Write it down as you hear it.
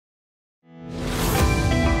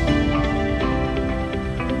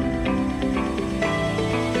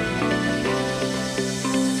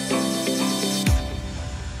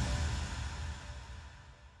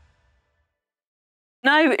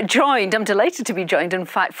now joined, I'm delighted to be joined, in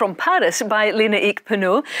fact, from Paris by Lénaïc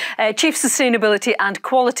Pineau, Chief Sustainability and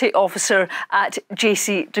Quality Officer at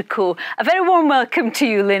JCDecaux. A very warm welcome to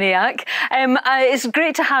you, Lénaïc. It's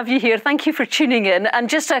great to have you here. Thank you for tuning in. And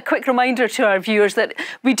just a quick reminder to our viewers that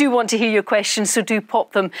we do want to hear your questions, so do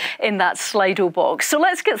pop them in that Slido box. So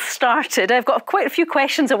let's get started. I've got quite a few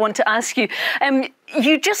questions I want to ask you.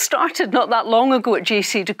 You just started not that long ago at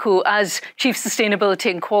JCDecaux as Chief Sustainability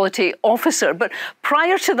and Quality Officer, but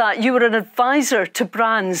prior to that you were an advisor to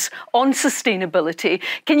brands on sustainability.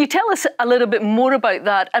 Can you tell us a little bit more about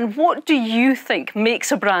that, and what do you think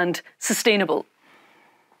makes a brand sustainable?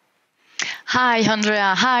 Hi,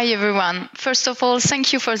 Andrea. Hi, everyone. First of all,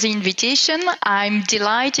 thank you for the invitation. I'm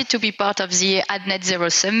delighted to be part of the Ad Net Zero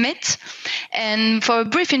Summit. And for a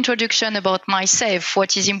brief introduction about myself,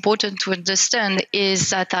 what is important to understand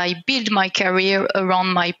is that I build my career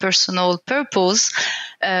around my personal purpose,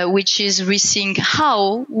 which is rethink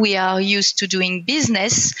how we are used to doing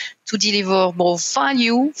business to deliver more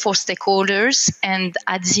value for stakeholders and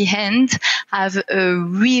at the end have a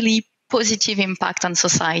really positive impact on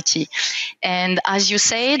society. And as you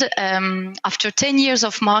said, after 10 years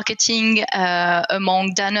of marketing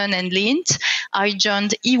among Danone and Lindt, I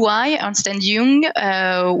joined EY, Ernst & Young,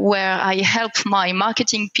 where I help my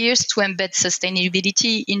marketing peers to embed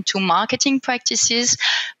sustainability into marketing practices,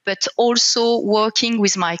 but also working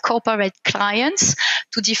with my corporate clients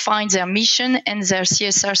to define their mission and their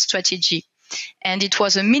CSR strategy. And it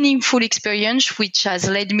was a meaningful experience, which has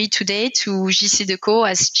led me today to JCDecaux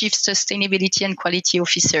as Chief Sustainability and Quality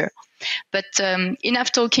Officer. But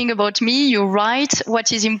enough talking about me, you're right.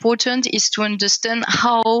 What is important is to understand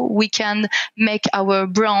how we can make our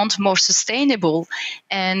brand more sustainable.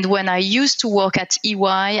 And when I used to work at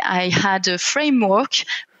EY, I had a framework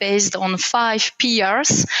based on 5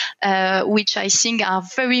 pillars, which I think are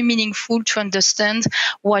very meaningful to understand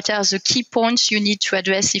what are the key points you need to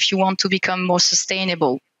address if you want to become more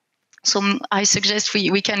sustainable. So I suggest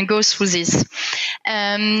we can go through this.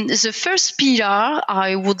 The first pillar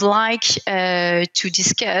I would like to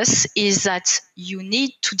discuss is that you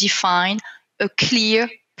need to define a clear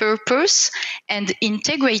purpose and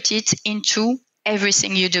integrate it into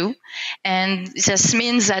everything you do. And this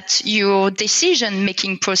means that your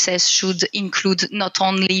decision-making process should include not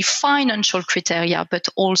only financial criteria, but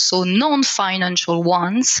also non-financial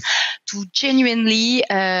ones to genuinely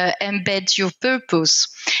embed your purpose.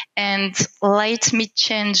 And let me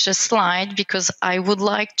change the slide because I would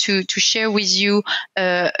like to share with you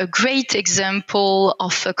a great example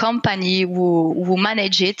of a company who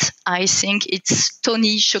manage it. I think it's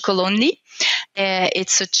Tony Chocolonely.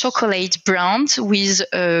 It's a chocolate brand with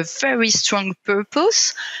a very strong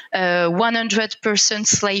purpose, 100%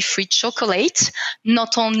 slave-free chocolate,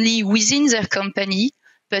 not only within their company,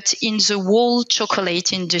 but in the whole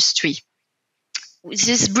chocolate industry.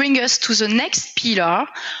 This brings us to the next pillar,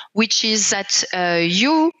 which is that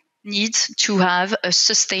you need to have a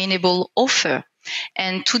sustainable offer.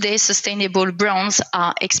 And today, sustainable brands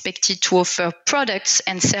are expected to offer products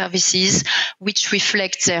and services which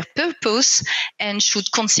reflect their purpose and should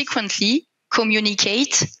consequently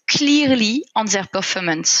communicate clearly on their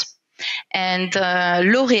performance. And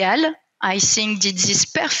L'Oréal, I think, did this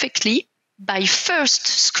perfectly by first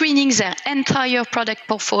screening their entire product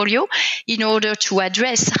portfolio in order to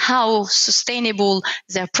address how sustainable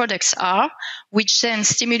their products are, which then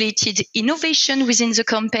stimulated innovation within the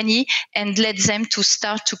company and led them to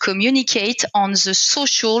start to communicate on the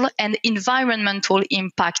social and environmental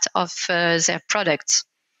impact of their products.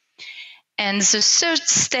 And the third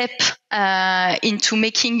step into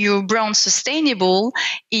making your brand sustainable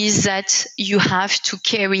is that you have to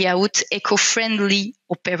carry out eco-friendly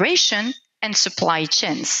operation and supply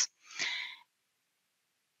chains.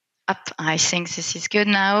 I think this is good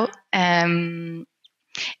now.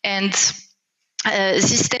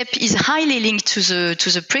 This step is highly linked to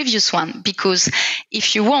the previous one, because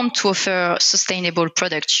if you want to offer sustainable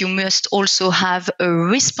products, you must also have a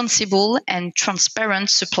responsible and transparent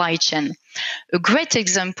supply chain. A great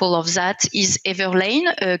example of that is Everlane,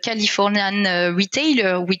 a Californian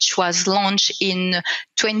retailer which was launched in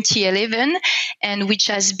 2011 and which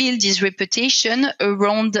has built its reputation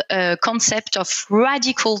around a concept of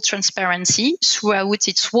radical transparency throughout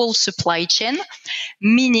its whole supply chain,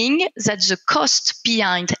 meaning that the cost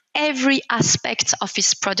behind every aspect of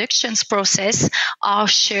its production process are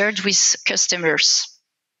shared with customers.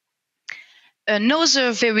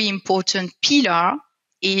 Another very important pillar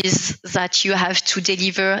is that you have to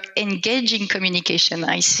deliver engaging communication.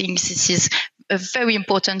 I think this is a very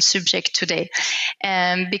important subject today,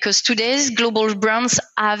 because today's global brands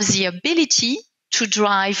have the ability to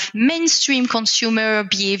drive mainstream consumer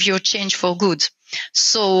behavior change for good.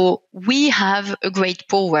 So we have a great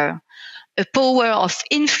power. A power of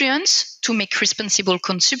influence to make responsible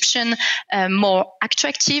consumption more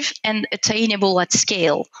attractive and attainable at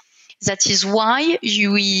scale. That is why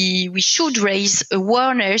we should raise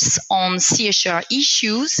awareness on CSR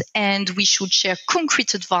issues, and we should share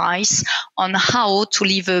concrete advice on how to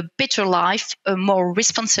live a better life, a more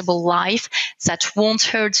responsible life that won't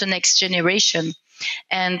hurt the next generation.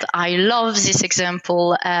 And I love this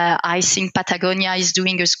example. I think Patagonia is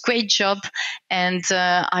doing a great job, and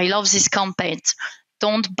I love this campaign.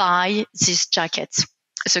 Don't buy this jacket.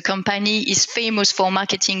 The company is famous for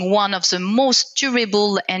marketing one of the most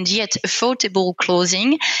durable and yet affordable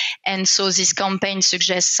clothing. And so this campaign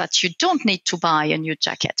suggests that you don't need to buy a new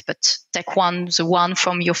jacket, but take the one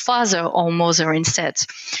from your father or mother instead.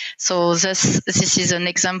 So this is an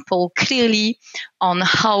example clearly on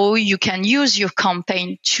how you can use your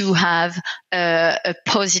campaign to have a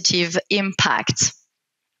positive impact.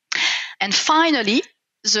 And finally,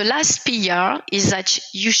 the last PR is that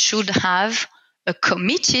you should have a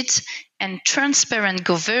committed and transparent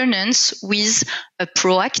governance with a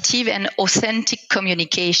proactive and authentic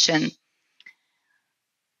communication.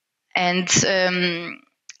 And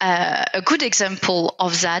a good example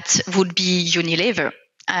of that would be Unilever.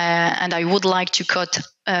 And I would like to quote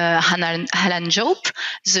Alan Job,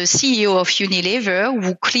 the CEO of Unilever,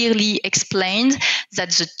 who clearly explained that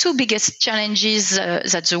the two biggest challenges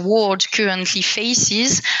that the world currently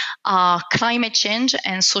faces are climate change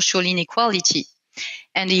and social inequality.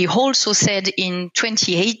 And he also said in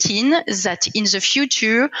 2018 that in the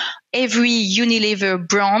future, every Unilever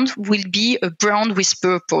brand will be a brand with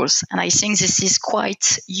purpose. And I think this is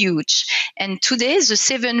quite huge. And today, the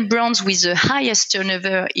 7 brands with the highest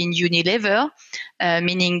turnover in Unilever,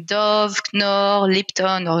 meaning Dove, Knorr,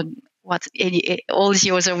 Lipton, or all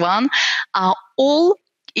the other ones, are all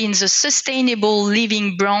in the sustainable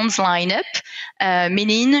living brands lineup,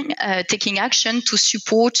 meaning taking action to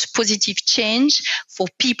support positive change for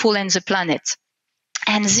people and the planet.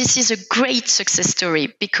 And this is a great success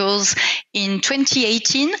story because in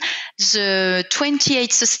 2018, the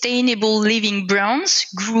 28 sustainable living brands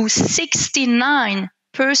grew 69%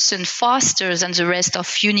 faster than the rest of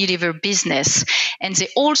Unilever business. And they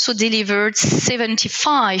also delivered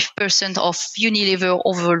 75% of Unilever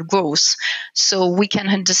overall growth. So we can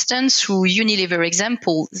understand through Unilever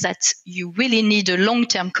example that you really need a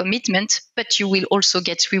long-term commitment, but you will also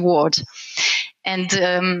get reward. And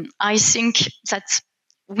I think that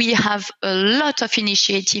we have a lot of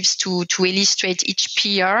initiatives to illustrate each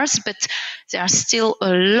PRs, but there are still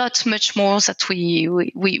a lot much more that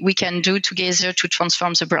we can do together to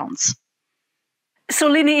transform the brands. So,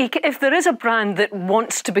 Lénaïc, if there is a brand that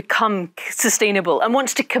wants to become sustainable and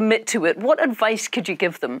wants to commit to it, what advice could you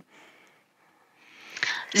give them?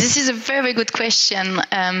 This is a very good question.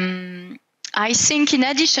 I think in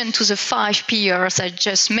addition to the 5 PRs I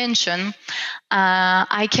just mentioned,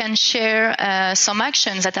 I can share some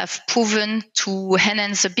actions that have proven to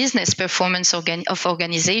enhance the business performance of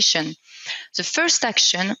organization. The first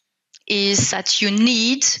action is that you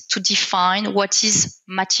need to define what is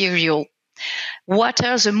material. What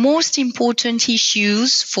are the most important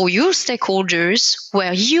issues for your stakeholders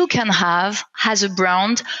where you can have, as a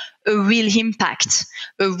brand, a real impact,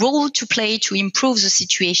 a role to play to improve the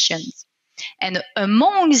situation? And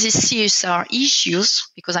among these CSR issues,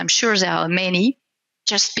 because I'm sure there are many,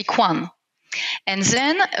 just pick one. And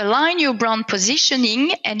then align your brand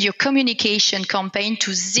positioning and your communication campaign to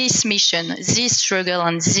this mission, this struggle,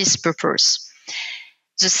 and this purpose.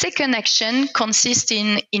 The second action consists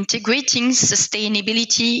in integrating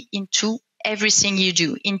sustainability into everything you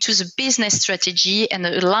do, into the business strategy, and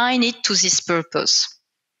align it to this purpose.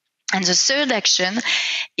 And the third action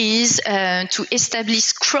is to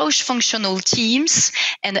establish cross-functional teams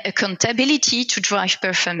and accountability to drive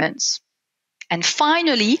performance. And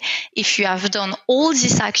finally, if you have done all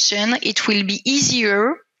this action, it will be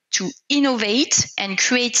easier to innovate and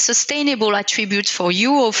create sustainable attributes for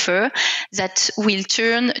your offer that will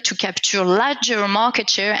turn to capture larger market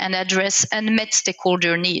share and address unmet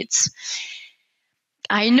stakeholder needs.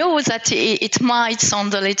 I know that it might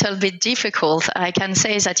sound a little bit difficult. I can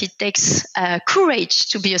say that it takes courage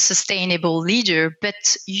to be a sustainable leader,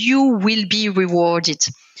 but you will be rewarded.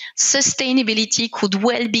 Sustainability could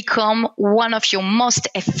well become one of your most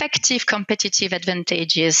effective competitive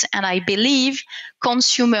advantages. And I believe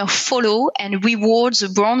consumers follow and reward the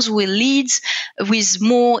brands will lead with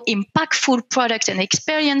more impactful products and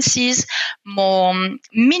experiences, more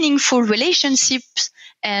meaningful relationships,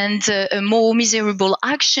 and a more measurable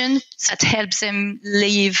action that helps them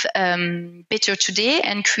live better today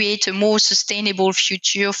and create a more sustainable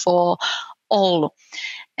future for all.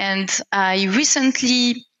 And I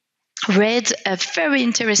recently read a very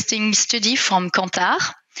interesting study from Kantar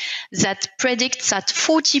that predicts that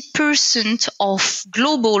 40% of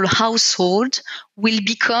global households will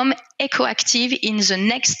become ecoactive in the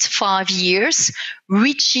next 5 years,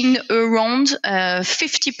 reaching around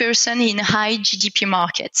 50% in high GDP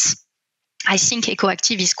markets. I think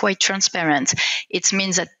ecoactive is quite transparent. It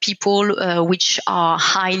means that people which are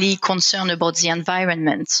highly concerned about the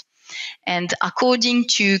environment. And according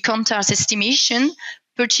to Kantar's estimation,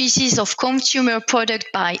 purchases of consumer products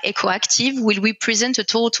by ecoactive will represent a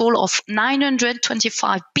total of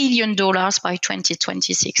 $925 billion by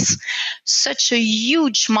 2026. Such a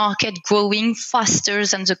huge market growing faster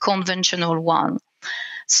than the conventional one.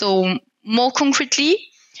 So more concretely,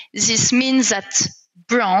 this means that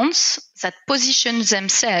brands that position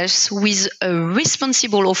themselves with a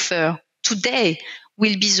responsible offer today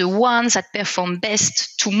will be the ones that perform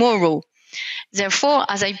best tomorrow. Therefore,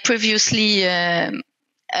 as I previously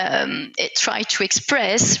tried to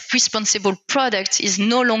express, responsible product is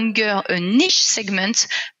no longer a niche segment,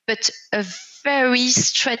 but a very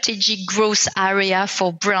strategic growth area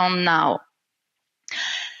for brand now.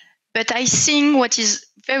 But I think what is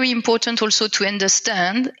very important also to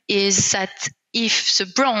understand is that if the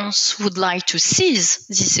brands would like to seize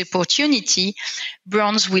this opportunity,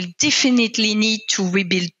 brands will definitely need to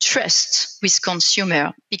rebuild trust with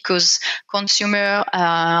consumer, because consumer,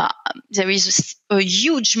 there is a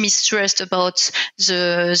huge mistrust about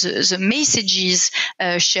the messages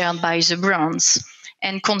shared by the brands.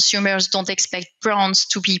 And consumers don't expect brands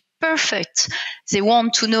to be perfect. They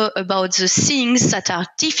want to know about the things that are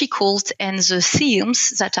difficult and the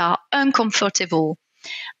themes that are uncomfortable.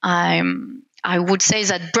 I would say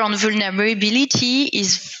that brand vulnerability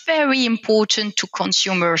is very important to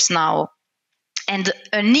consumers now. And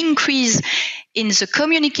an increase in the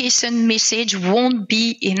communication message won't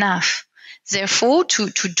be enough. Therefore, to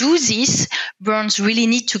do this, brands really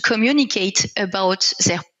need to communicate about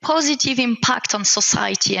their positive impact on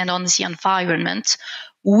society and on the environment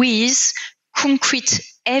with concrete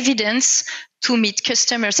evidence to meet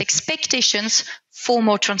customers' expectations for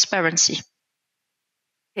more transparency.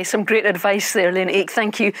 Okay, some great advice there, Lénaïc.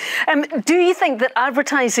 Thank you. Do you think that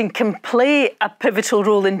advertising can play a pivotal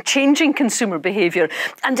role in changing consumer behaviour?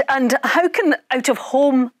 And how can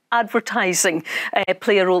out-of-home advertising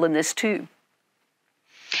play a role in this too?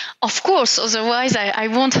 Of course, otherwise I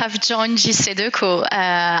won't have joined JCDecaux.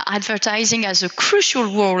 Advertising has a crucial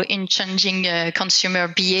role in changing consumer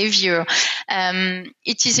behavior.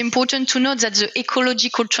 It is important to note that the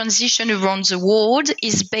ecological transition around the world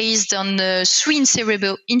is based on three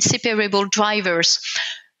inseparable drivers.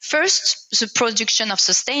 First, the production of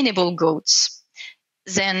sustainable goods.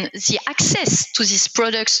 Then the access to these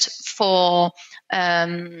products for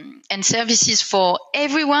and services for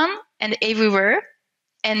everyone and everywhere.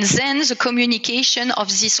 And then the communication of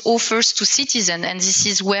these offers to citizens. And this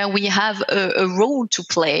is where we have a role to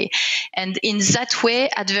play. And in that way,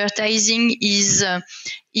 advertising is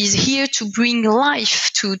here to bring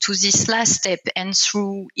life to this last step. And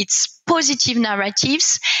through its positive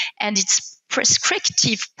narratives and its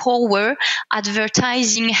prescriptive power,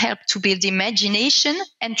 advertising helps to build imagination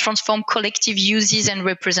and transform collective uses and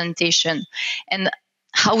representation. And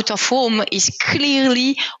out of home is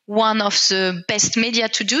clearly one of the best media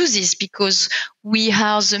to do this, because we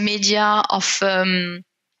are the media of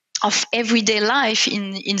everyday life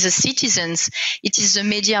in the citizens. It is the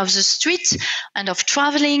media of the street and of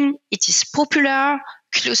traveling. It is popular,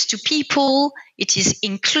 close to people. It is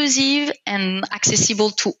inclusive and accessible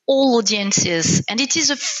to all audiences. And it is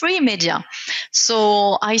a free media.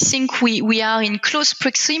 So I think we are in close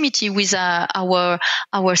proximity with our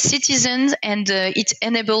citizens, and it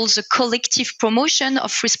enables a collective promotion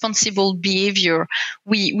of responsible behavior.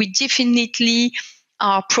 We definitely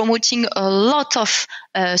are promoting a lot of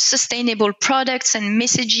sustainable products and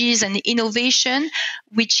messages and innovation,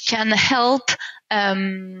 which can help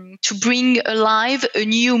to bring alive a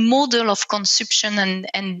new model of consumption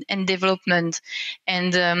and development.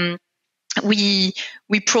 And we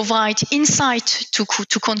provide insight to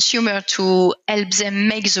consumer to help them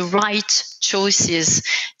make the right choices.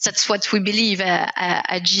 That's what we believe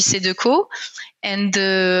at JCDecaux. And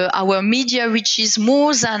our media reaches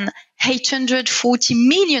more than 840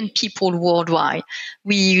 million people worldwide.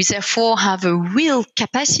 We therefore have a real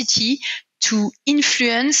capacity to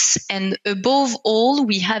influence, and above all,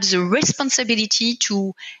 we have the responsibility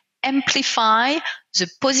to amplify the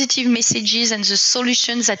positive messages and the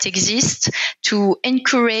solutions that exist to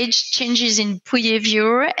encourage changes in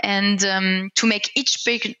behavior and to make each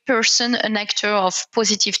person an actor of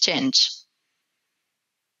positive change.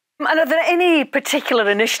 And are there any particular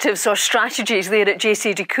initiatives or strategies there at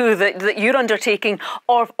JCDecaux that you're undertaking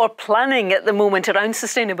or planning at the moment around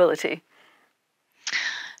sustainability?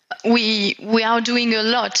 We are doing a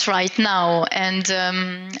lot right now, and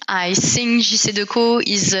I think JCDecaux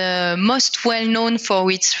is most well known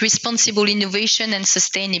for its responsible innovation and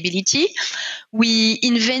sustainability. We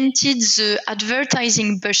invented the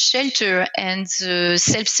advertising bus shelter and the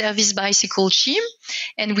self-service bicycle gym,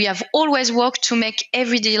 and we have always worked to make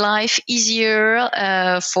everyday life easier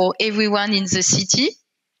for everyone in the city.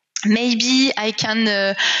 Maybe I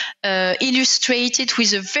can illustrate it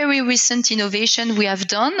with a very recent innovation we have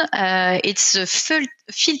done. It's a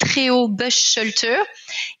Filtreo bus shelter.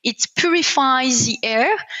 It purifies the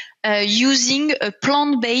air using a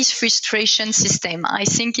plant-based filtration system. I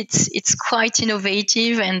think it's quite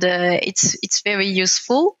innovative and it's very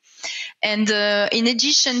useful. And in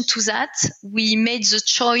addition to that, we made the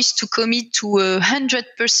choice to commit to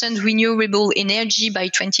 100% renewable energy by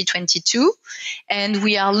 2022. And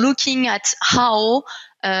we are looking at how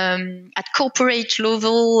at corporate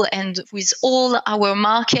level and with all our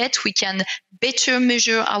market, we can better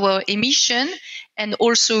measure our emission and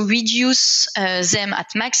also reduce them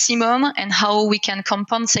at maximum, and how we can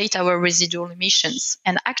compensate our residual emissions.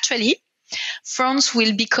 And actually, France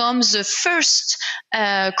will become the first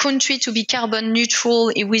country to be carbon neutral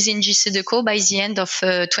within JCDecaux by the end of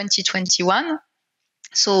 2021.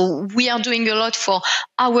 So we are doing a lot for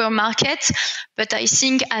our market, but I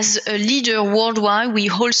think as a leader worldwide, we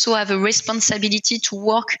also have a responsibility to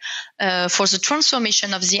work for the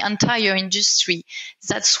transformation of the entire industry.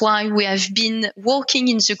 That's why we have been working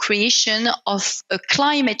in the creation of a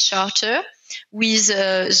climate charter with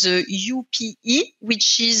the UPE,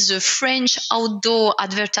 which is the French Outdoor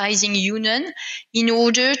Advertising Union, in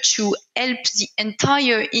order to help the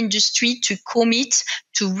entire industry to commit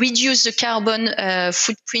to reduce the carbon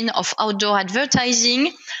footprint of outdoor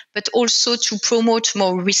advertising, but also to promote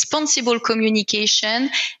more responsible communication,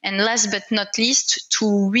 and last but not least,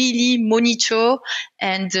 to really monitor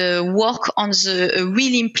and work on the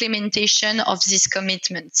real implementation of these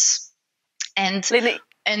commitments. And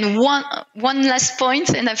one last point,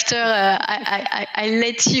 and after I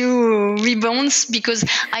let you rebound, because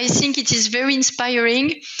I think it is very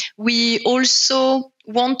inspiring. We also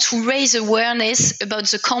want to raise awareness about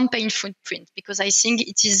the campaign footprint, because I think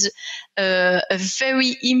it is a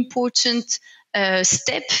very important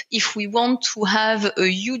step if we want to have a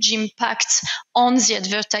huge impact on the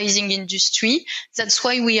advertising industry. That's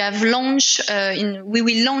why we have launched, we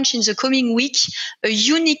will launch in the coming week a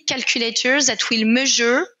unique calculator that will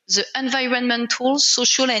measure the environmental,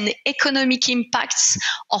 social and economic impacts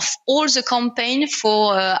of all the campaign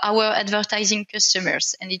for our advertising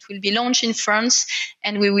customers. And it will be launched in France,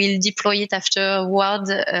 and we will deploy it afterward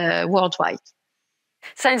worldwide.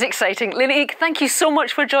 Sounds exciting. Lénaïc, thank you so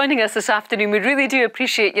much for joining us this afternoon. We really do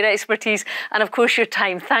appreciate your expertise and, of course, your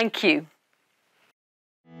time. Thank you.